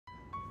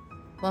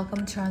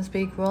Welcome to Arhaan's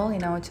Big World.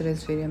 In our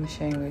today's video, I'm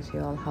sharing with you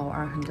all how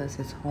Arhaan does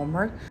his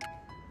homework.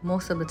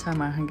 Most of the time,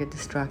 Arhaan gets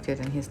distracted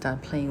and he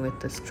starts playing with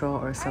the straw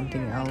or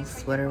something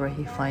else, whatever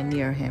he finds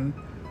near him.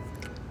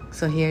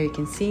 So here you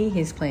can see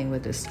he's playing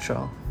with the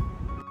straw.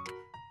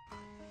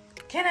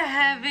 Can I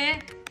have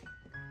it?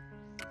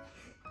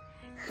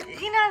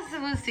 You're not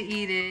supposed to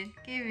eat it.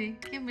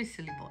 Give me,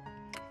 silly boy.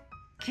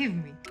 Give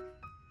me.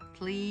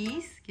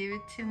 Please, give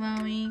it to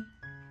mommy.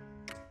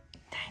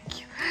 Thank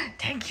you.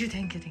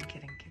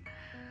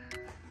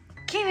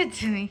 Give it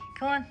to me.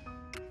 Come on.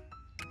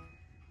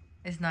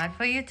 It's not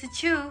for you to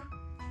chew.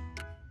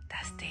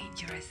 That's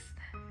dangerous.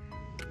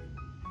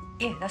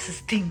 Yeah, that's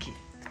stinky.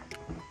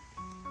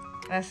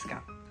 Let's go.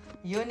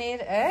 You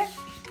need a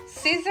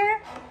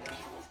scissor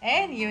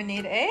and you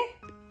need a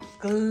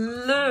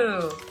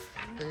glue.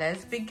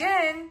 Let's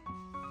begin.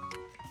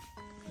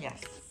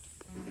 Yes.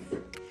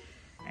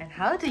 And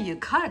how do you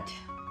cut?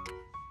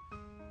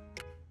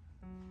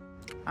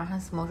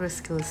 Arhaan's motor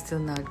skill is still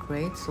not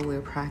great, so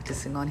we're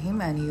practicing on him,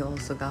 and he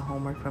also got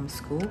homework from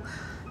school,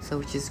 so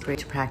which is great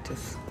to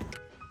practice.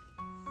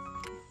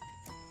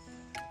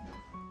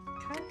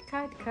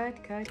 Cut.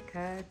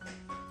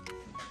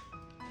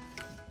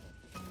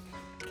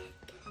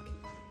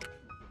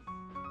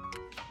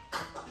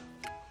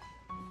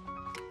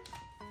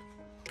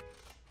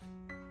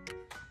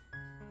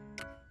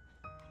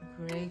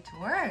 Great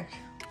work.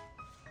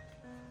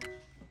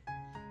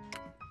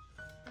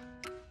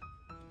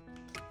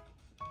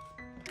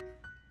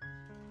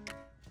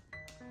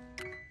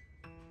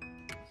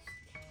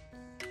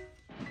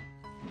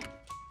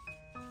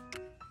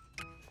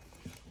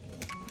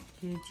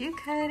 Did you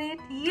cut it?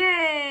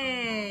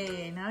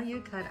 Yay! Now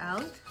you cut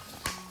out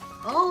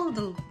all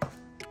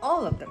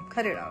of them.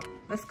 Cut it out.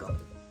 Let's go.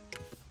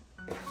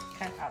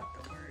 Cut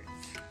out the words.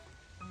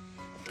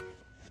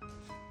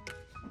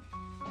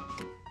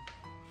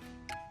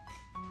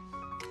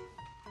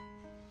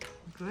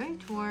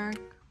 Great work.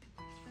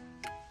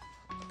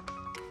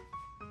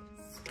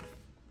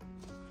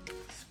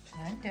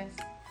 Splendid.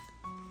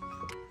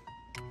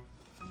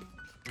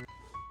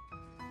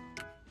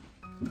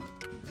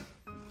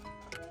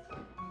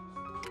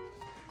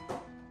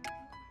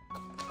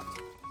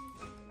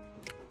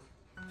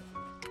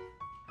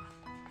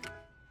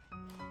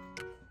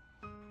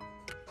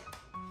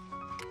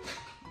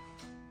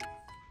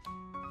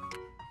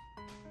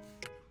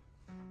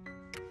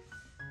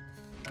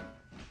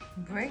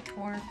 Great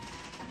work.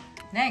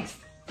 Next.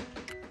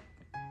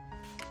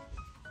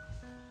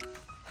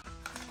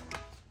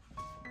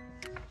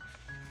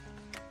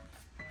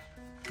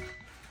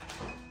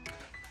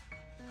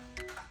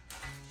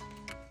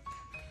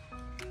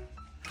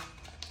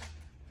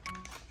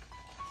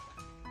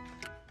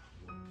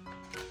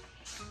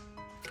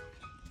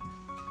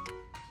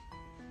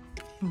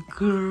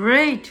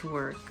 Great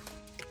work.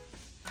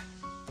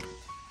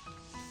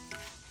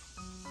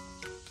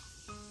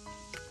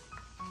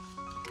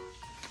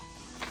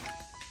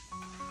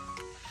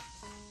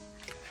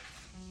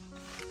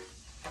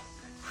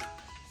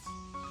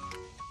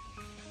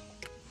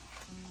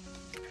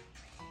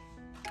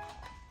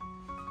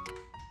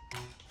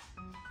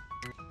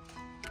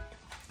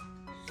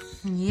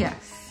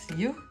 Yes,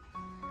 you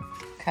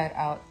cut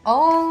out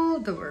all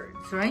the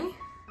words, right?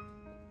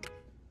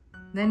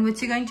 Then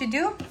what you going to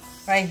do?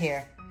 Right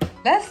here.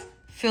 Let's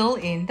fill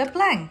in the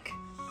blank.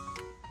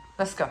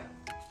 Let's go.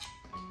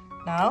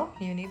 Now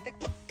you need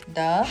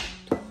the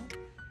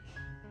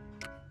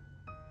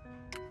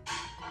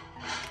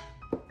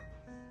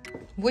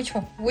which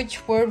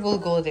word will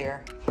go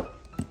there?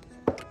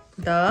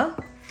 The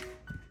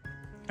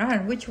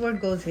which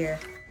word goes here?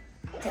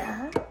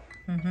 The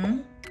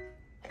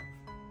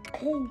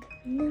pig.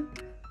 No.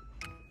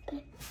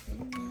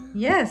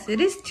 Yes,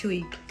 it is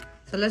twig.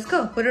 So let's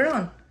go. Put it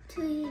on.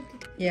 Twig.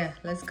 Yeah,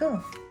 let's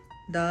go.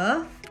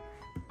 The.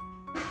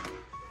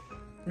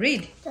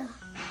 Read. The.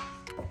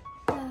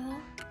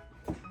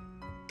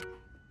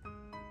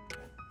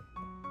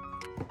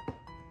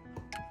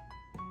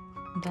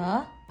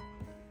 The.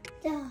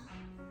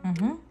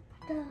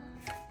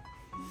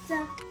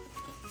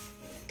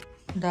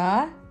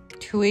 The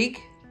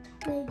twig.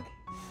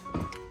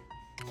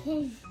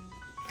 Came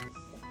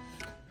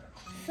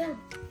from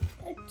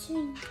a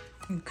tree.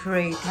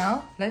 Great.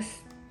 Now let's.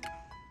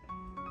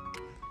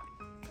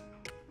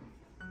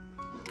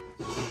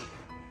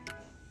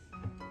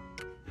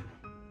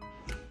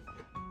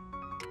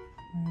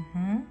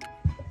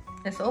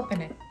 Let's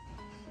open it.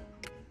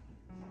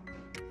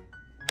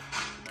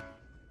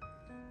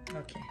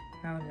 Okay,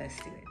 now let's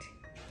do it.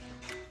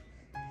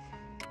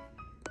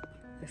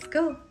 Let's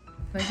go.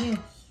 Right here.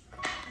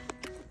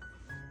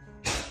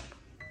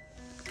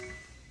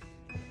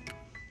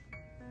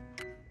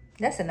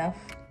 That's enough.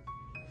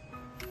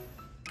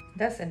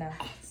 That's enough.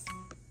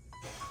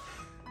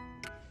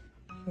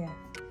 Yeah.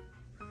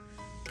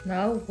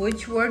 Now,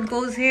 which word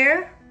goes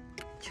here?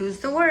 Choose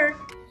the word.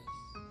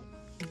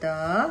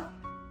 The.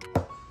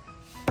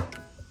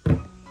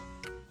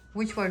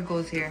 Which word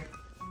goes here?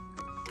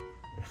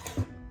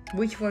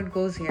 Which word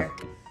goes here?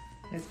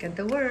 Let's get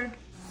the word.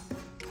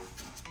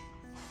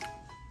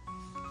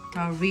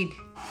 Now read.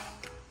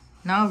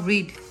 Now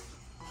read.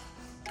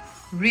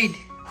 Read.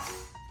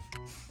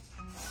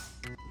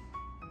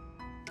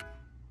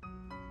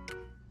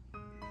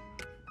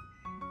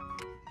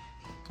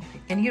 Okay.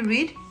 Can you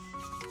read?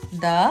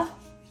 The.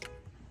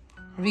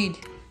 Read.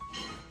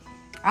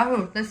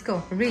 Arhaan, let's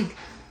go. Read.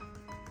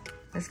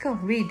 Let's go.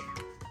 Read.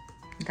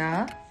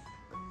 The.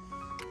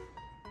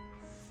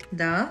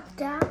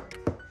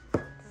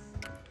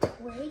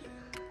 Twig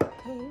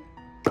came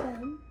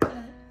from a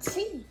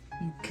tree.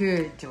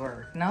 Good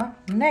work. Now,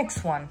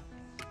 next one.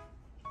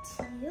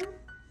 Two.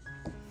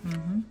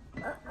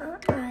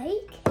 I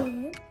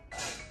can.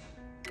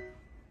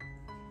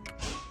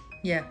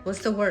 Yeah, what's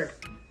the word?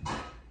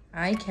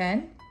 I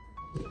can.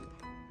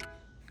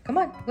 Come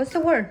on, what's the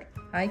word?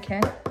 I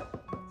can.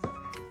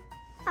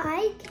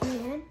 I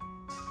can.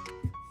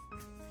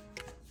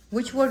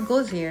 Which word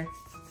goes here?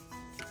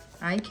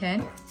 I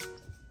can.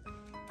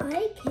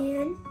 I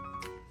can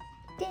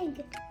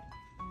dig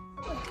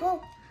a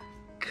hole.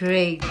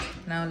 Great.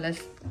 Now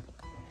let's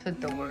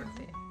put the word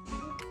there.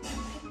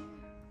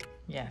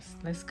 Yes,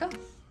 let's go.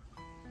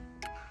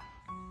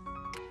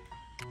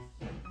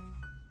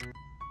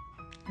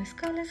 Let's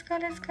go, let's go,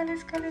 let's go,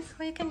 let's go, let's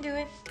go. You can do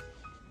it.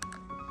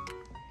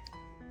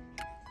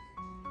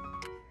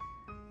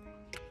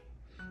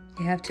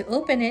 You have to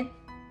open it.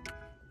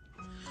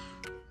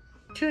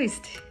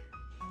 Twist.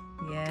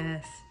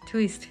 Yes,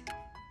 twist.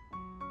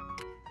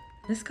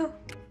 Let's go.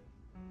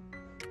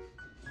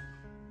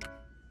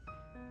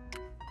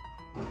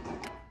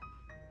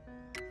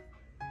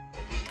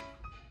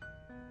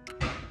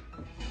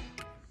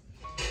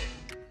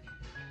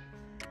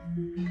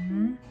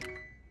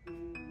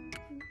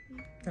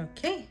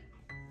 Okay,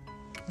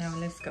 now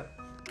let's go.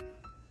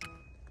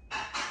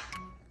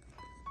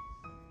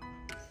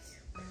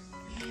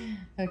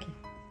 Okay,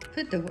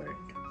 put the word.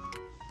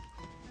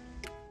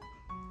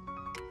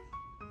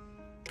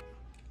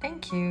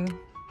 Thank you.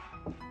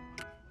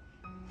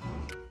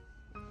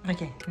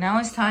 Okay, now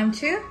it's time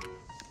to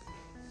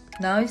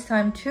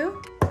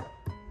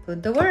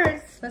put the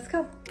words. Let's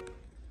go.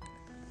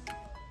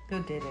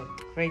 You did it.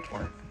 Great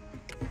work.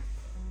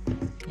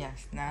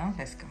 Yes, now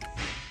let's go.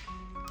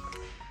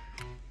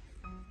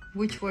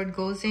 Which word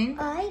goes in?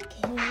 I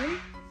can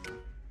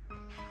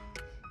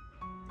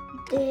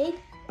dig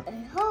a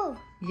hole.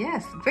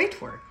 Yes,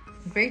 great work.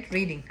 Great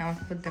reading. Now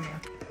put them in.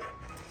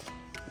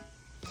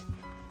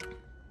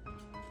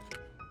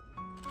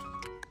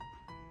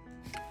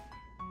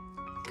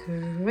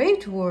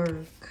 Great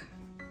work.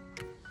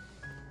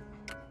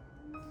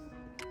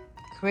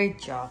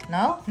 Great job.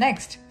 Now,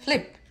 next,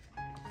 flip.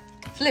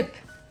 Flip.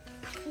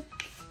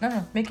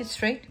 No, make it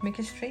straight. Make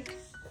it straight.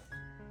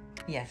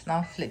 Yes,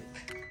 now flip.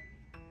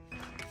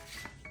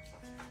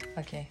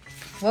 Okay,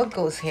 what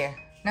goes here?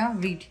 Now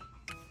read.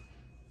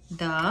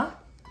 The.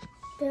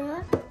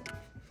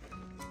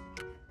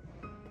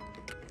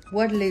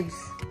 What lives?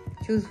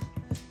 Choose.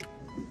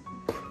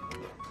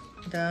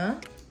 The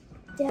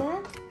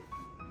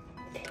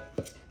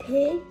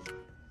pig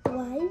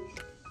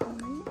lives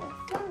on a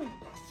farm.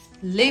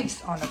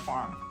 Lives on a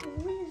farm.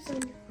 Lives on a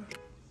farm.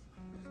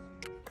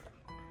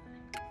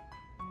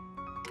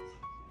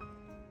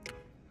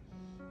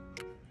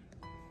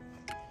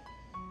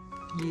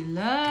 You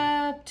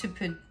love to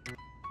put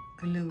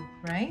glue,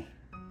 right?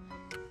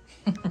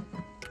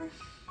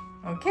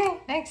 Okay,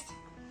 next.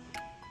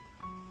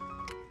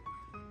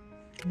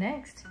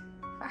 Next.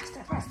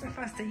 Faster, faster,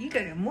 faster. You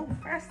gotta move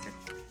faster.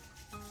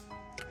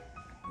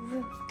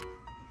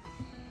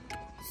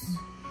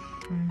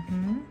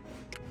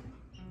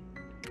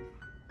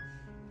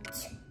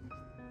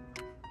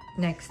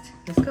 Next.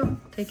 Let's go.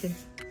 Take it.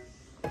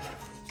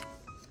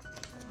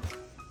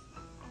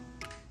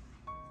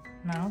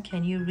 Now,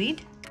 can you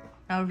read?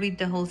 Now read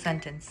the whole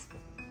sentence.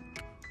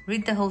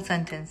 Read the whole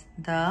sentence.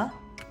 The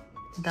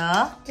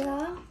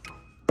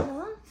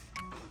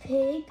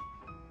pig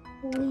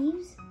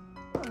lives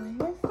on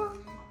a farm.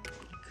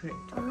 Great.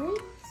 I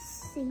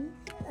see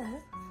a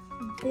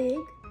big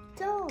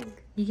dog.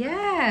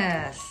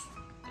 Yes.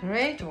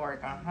 Great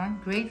work,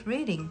 Arhaan. Great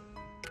reading.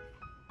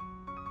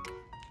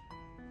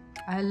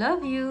 I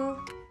love you.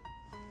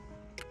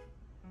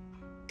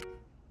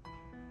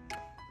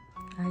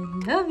 I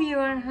love you,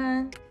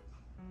 Arhaan.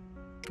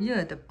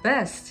 You're the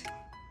best.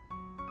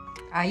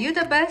 Are you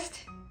the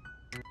best?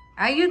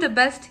 Are you the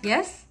best?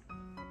 Yes?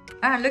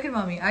 Ah, look at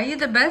mommy. Are you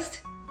the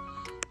best?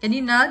 Can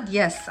you nod?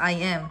 Yes, I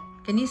am.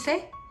 Can you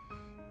say?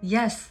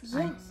 Yes. Yes,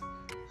 I am.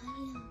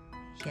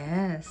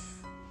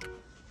 Yes.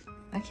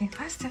 Okay,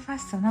 faster,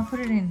 faster. Now put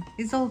it in.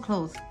 It's all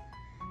closed.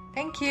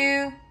 Thank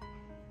you.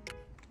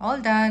 All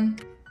done.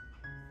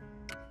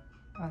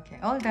 Okay,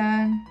 all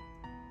done.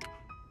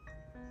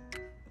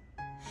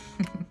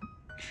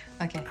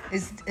 Okay,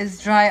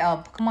 it's dry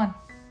up. Come on.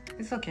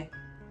 It's okay.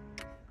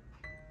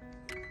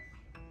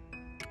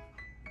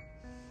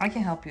 I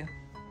can help you.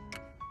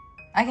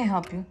 I can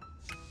help you.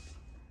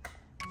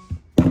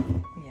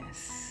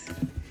 Yes.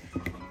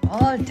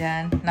 All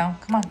done. Now,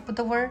 come on. Put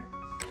the word.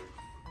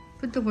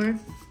 Put the word.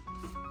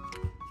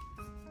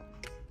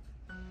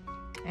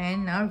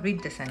 And now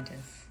read the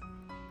sentence.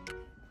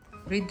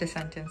 Read the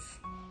sentence.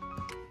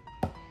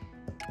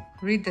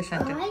 Read the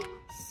sentence. I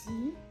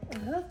see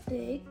a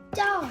big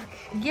dog.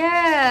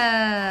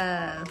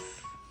 Yes!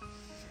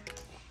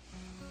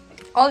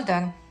 All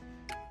done.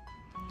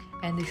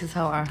 And this is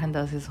how Arhaan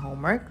does his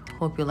homework.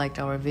 Hope you liked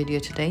our video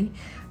today.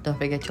 Don't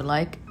forget to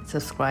like,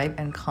 subscribe,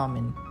 and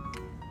comment.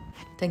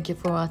 Thank you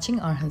for watching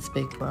Arhaan's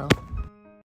Big World.